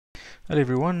Hello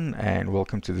everyone and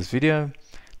welcome to this video.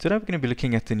 Today we're going to be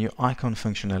looking at the new icon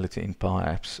functionality in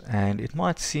PowerApps, and it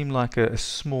might seem like a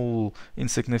small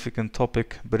insignificant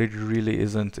topic, but it really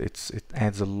isn't. It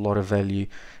adds a lot of value,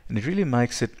 and it really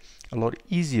makes it a lot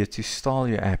easier to style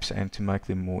your apps and to make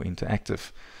them more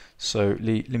interactive. So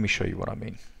let me show you what I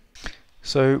mean.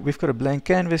 So we've got a blank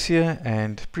canvas here,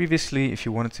 and previously if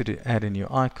you wanted to add a new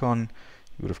icon,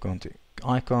 you would have gone to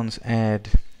icons, add,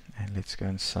 and let's go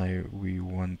and say we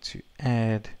want to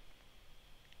add,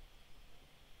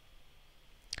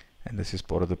 and this is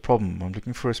part of the problem. I'm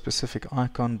looking for a specific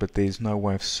icon, but there's no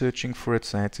way of searching for it,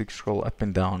 so I had to scroll up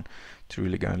and down to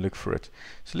really go and look for it.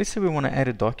 So let's say we want to add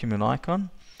a document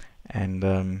icon, and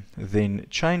then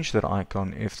change that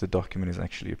icon if the document is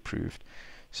actually approved.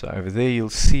 So over there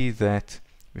you'll see that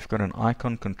we've got an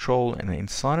icon control, and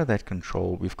inside of that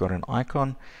control we've got an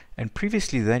icon, and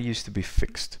previously that used to be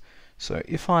fixed. So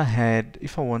if I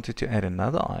wanted to add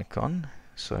another icon,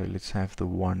 so let's have the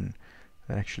one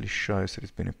that actually shows that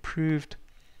it's been approved,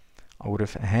 I would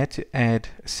have had to add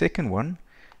a second one,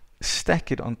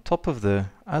 stack it on top of the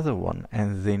other one,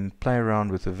 and then play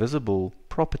around with the visible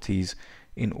properties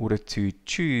in order to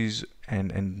choose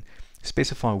and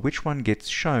specify which one gets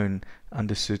shown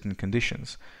under certain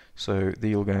conditions. So there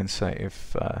you'll go and say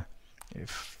if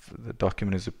the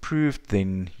document is approved,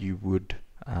 then you would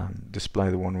display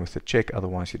the one with the check,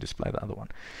 otherwise you display the other one.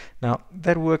 Now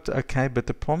that worked okay, but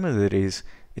the problem with it is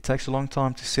it takes a long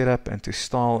time to set up and to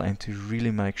style and to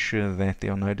really make sure that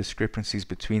there are no discrepancies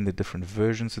between the different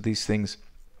versions of these things.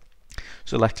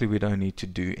 So luckily we don't need to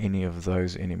do any of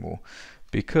those anymore,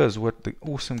 because what the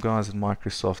awesome guys at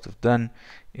Microsoft have done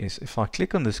is if I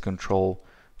click on this control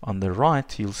on the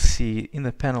right, you'll see in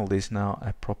the panel there's now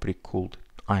a property called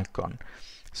icon.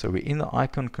 So we're in the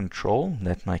icon control,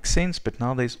 that makes sense, but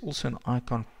now there's also an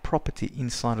icon property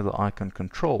inside of the icon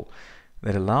control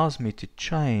that allows me to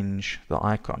change the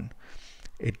icon.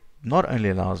 It not only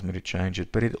allows me to change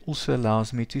it, but it also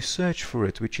allows me to search for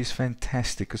it, which is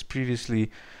fantastic, because previously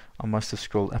I must have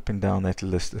scrolled up and down that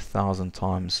list 1,000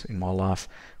 times in my life,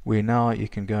 where now you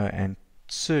can go and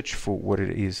search for what it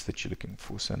is that you're looking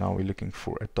for. So now we're looking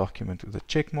for a document with a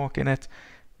check mark in it,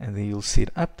 and then you'll see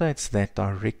it updates that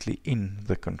directly in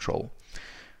the control.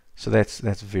 So that's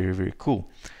very, very cool.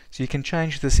 So you can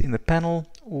change this in the panel,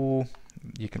 or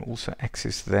you can also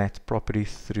access that property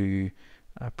through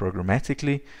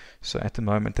programmatically. So at the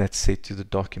moment that's set to the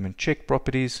document check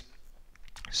properties.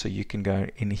 So you can go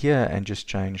in here and just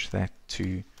change that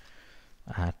to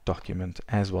document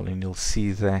as well, and you'll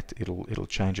see that it'll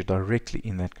change it directly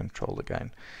in that control again.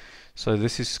 So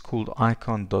this is called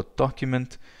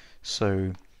icon.document.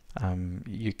 So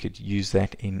you could use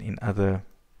that in other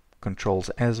controls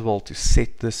as well to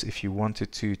set this if you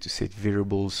wanted to set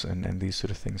variables and these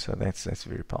sort of things. So that's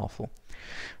very powerful.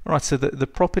 Alright, so the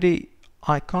property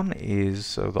icon is,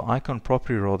 so the icon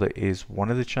property rather, is one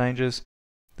of the changes.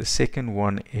 The second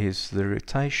one is the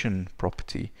rotation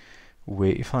property,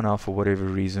 where if I now for whatever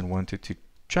reason wanted to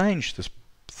change this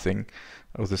thing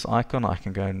or this icon, I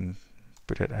can go and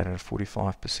put it at a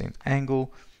 45%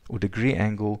 angle or degree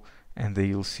angle, and there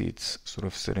you'll see it's sort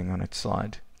of sitting on its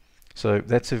side. So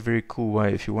that's a very cool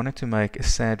way if you wanted to make a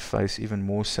sad face even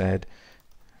more sad.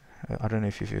 I don't know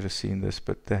if you've ever seen this,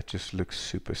 but that just looks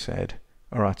super sad.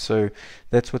 Alright, so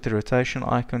that's what the rotation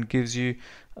icon gives you.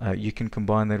 You can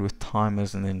combine that with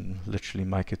timers and then literally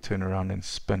make it turn around and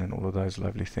spin and all of those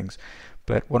lovely things.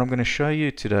 But what I'm going to show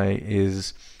you today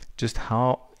is just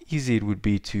how easy it would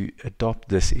be to adopt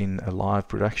this in a live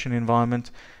production environment,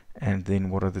 and then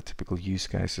what are the typical use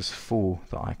cases for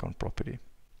the icon property.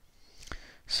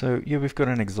 So here we've got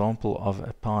an example of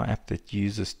a Power App that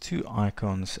uses two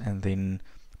icons and then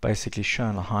basically show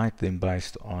and hide them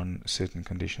based on certain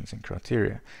conditions and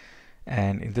criteria.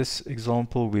 And in this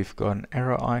example we've got an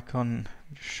arrow icon.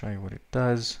 I'll just show you what it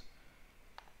does.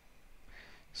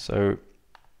 So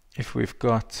if we've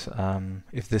got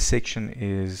if this section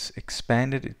is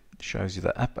expanded, it shows you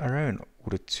the up arrow in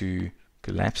order to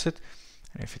collapse it,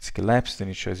 and if it's collapsed, then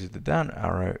it shows you the down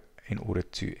arrow in order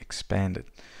to expand it.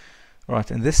 Alright,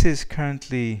 and this is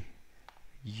currently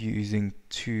using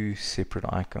two separate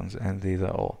icons, and there they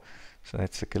are. So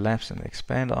that's the collapse and the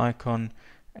expand icon,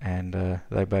 and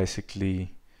they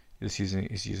basically is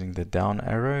using the down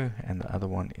arrow, and the other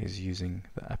one is using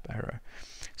the up arrow.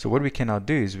 So what we can now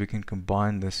do is we can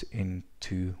combine this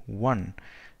into one,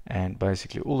 and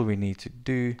basically all we need to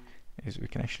do is we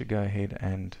can actually go ahead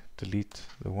and delete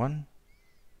the one,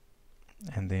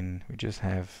 and then we just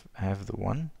have the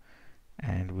one,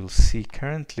 and we'll see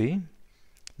currently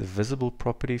the visible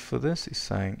property for this is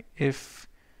saying if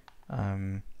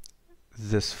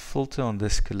this filter on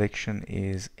this collection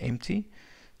is empty,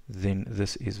 then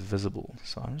this is visible.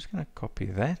 So I'm just going to copy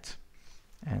that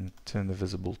and turn the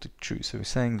visible to true. So we're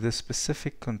saying this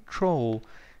specific control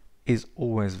is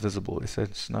always visible. So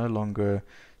it's no longer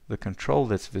the control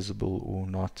that's visible or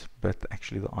not, but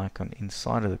actually the icon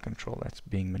inside of the control that's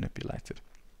being manipulated.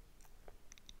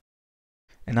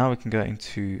 And now we can go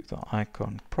into the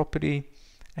icon property,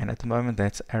 and at the moment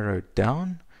that's arrowed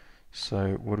down.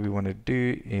 So what we want to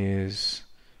do is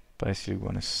basically we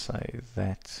want to say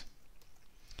that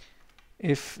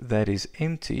if that is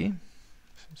empty,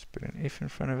 so let's put an if in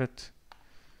front of it,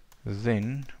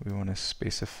 then we want to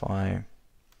specify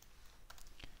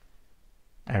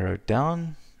arrow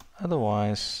down.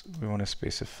 Otherwise we want to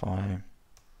specify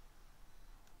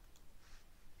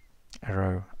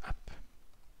arrow up.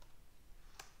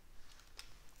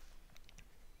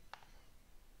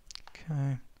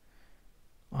 Okay.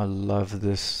 I love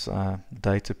this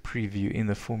data preview in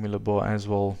the formula bar as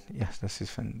well. Yes, this is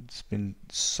fun. It's been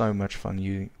so much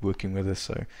fun working with this,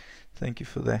 so thank you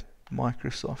for that,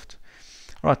 Microsoft.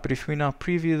 Right, but if we now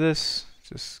preview this,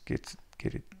 just get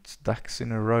its ducks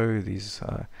in a row, these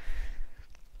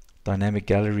dynamic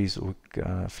galleries or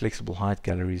flexible height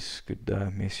galleries could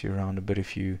mess you around a bit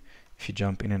if you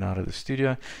jump in and out of the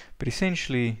studio. But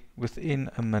essentially, within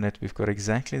a minute, we've got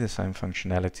exactly the same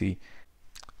functionality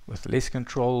with less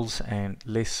controls and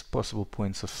less possible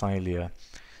points of failure.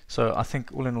 So I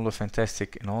think all in all a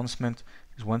fantastic enhancement.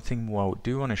 There's one thing more I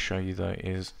do want to show you though,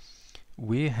 is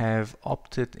we have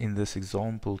opted in this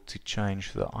example to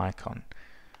change the icon.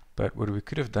 But what we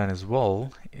could have done as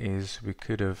well is we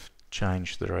could have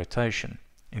changed the rotation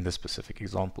in this specific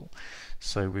example.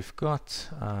 So we've got,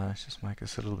 let's just make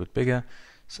this a little bit bigger.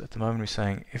 So at the moment we're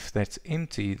saying if that's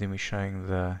empty, then we're showing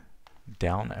the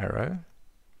down arrow.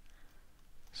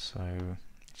 So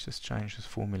let's just change this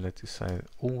formula to say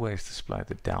always display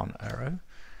the down arrow,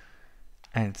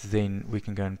 and then we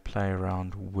can go and play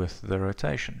around with the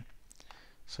rotation.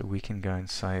 So we can go and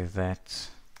say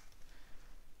that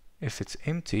if it's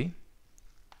empty,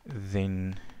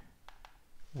 then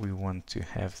we want to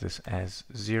have this as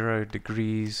 0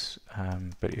 degrees,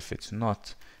 but if it's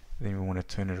not, then we want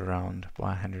to turn it around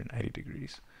by 180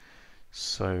 degrees.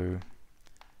 So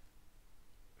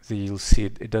you'll see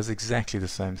it does exactly the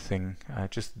same thing,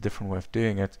 just a different way of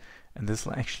doing it, and this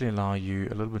will actually allow you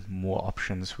a little bit more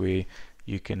options where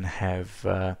you can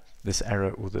have this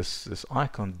arrow or this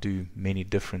icon do many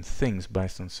different things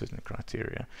based on certain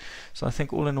criteria. So I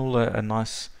think all in all a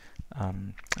nice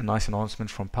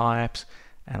enhancement from PowerApps,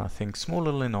 and I think small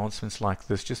little enhancements like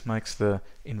this just makes the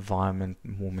environment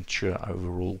more mature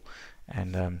overall,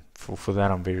 and for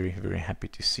that I'm very, very happy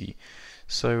to see.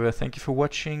 So thank you for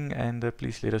watching, and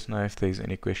please let us know if there's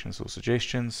any questions or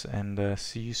suggestions, and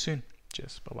see you soon.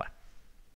 Cheers, bye bye.